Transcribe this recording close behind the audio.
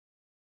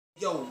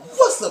Yo,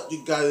 what's up,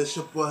 you guys? It's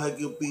your boy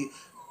Huggy B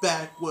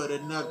back with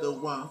another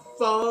one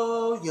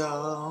for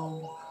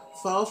y'all.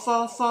 For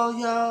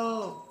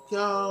y'all.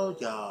 Yo.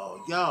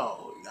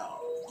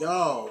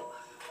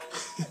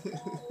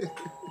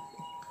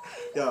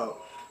 Yo,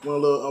 went a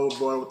little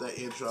overboard with that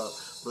intro.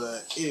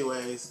 But,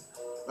 anyways,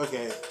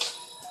 okay.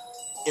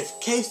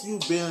 If case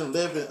you've been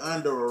living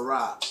under a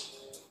rock,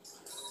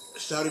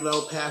 Shawty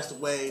Low passed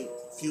away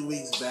a few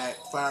weeks back.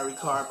 Fiery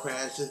car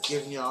crash. Just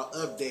giving y'all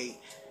an update.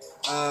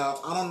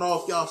 I don't know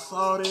if y'all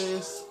saw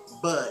this,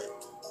 but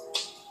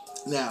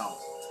now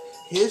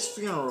his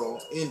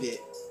funeral ended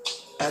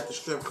at the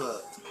strip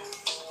club.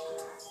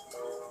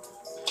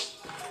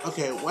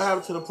 Okay, what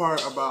happened to the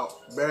part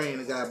about burying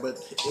the guy? But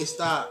it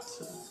stopped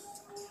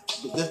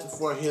just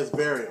before his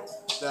burial.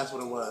 That's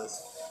what it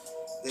was.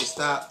 They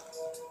stopped,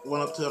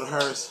 went up to the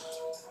hearse,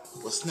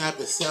 was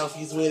snapping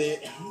selfies with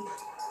it,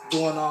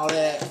 doing all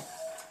that.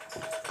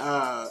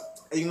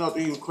 And you know what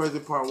the even crazy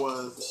part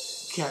was?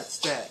 Cat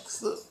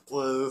Stacks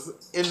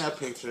was in that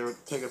picture,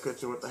 take a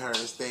picture with the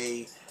hearse.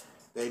 They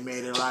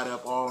made it light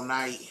up all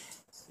night.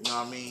 You know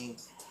what I mean?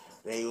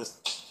 They was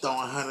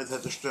throwing hundreds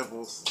at the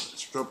strippers.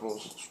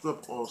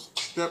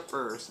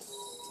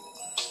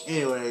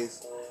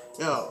 Anyways,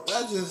 yo,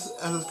 that's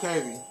just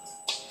crazy.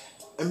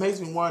 It makes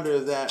me wonder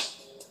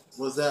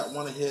was that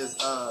one of his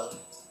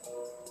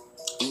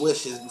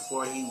wishes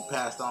before he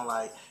passed on?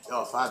 Like,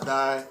 yo, if I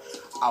die,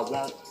 I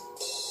want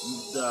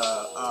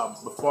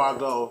before I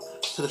go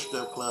to the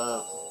strip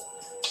club,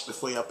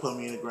 before y'all put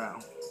me in the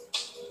ground.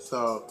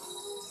 So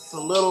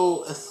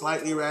it's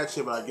slightly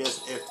ratchet, but I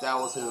guess if that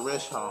was his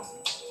wish home.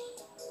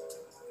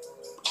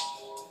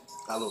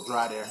 Got a little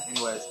dry there.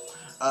 Anyways,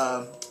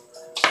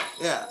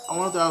 yeah, I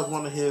wonder if that was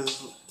one of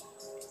his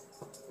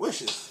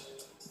wishes.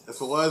 If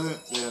it wasn't,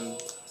 then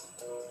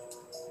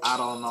I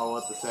don't know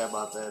what to say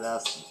about that.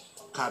 That's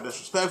kind of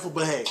disrespectful,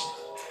 but hey,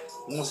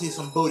 we want to see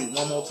some booty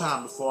one more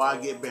time before I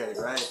get buried,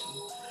 right?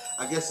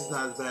 I guess it's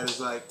not as bad as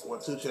like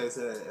what Tuche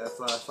said.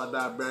 If I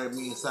die, bury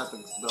me inside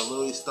the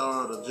Louis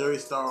Star or the Jury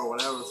Star or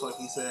whatever the fuck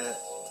he said.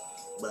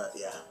 But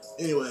yeah.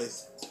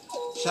 Anyways,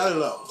 shout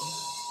it out.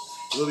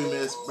 You'll be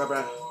missed. Bye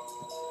bye.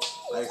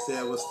 Like I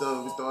said, we'll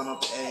still be throwing up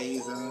the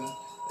A's and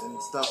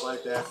stuff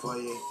like that for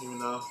you, even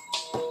though.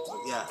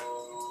 But yeah.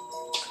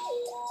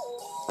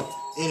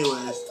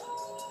 Anyways,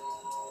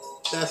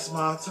 that's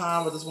my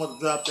time. I just want to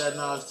drop that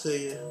knowledge to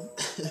you.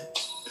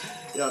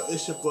 Yo,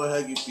 it's your boy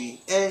Huggy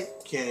B,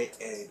 aka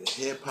the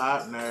Hip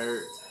Hop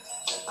Nerd.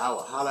 I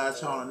will holler at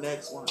y'all on the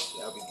next one.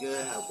 Y'all be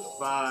good, have good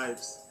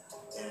vibes,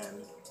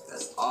 and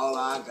that's all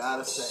I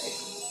gotta say.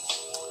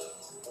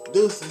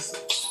 Deuces.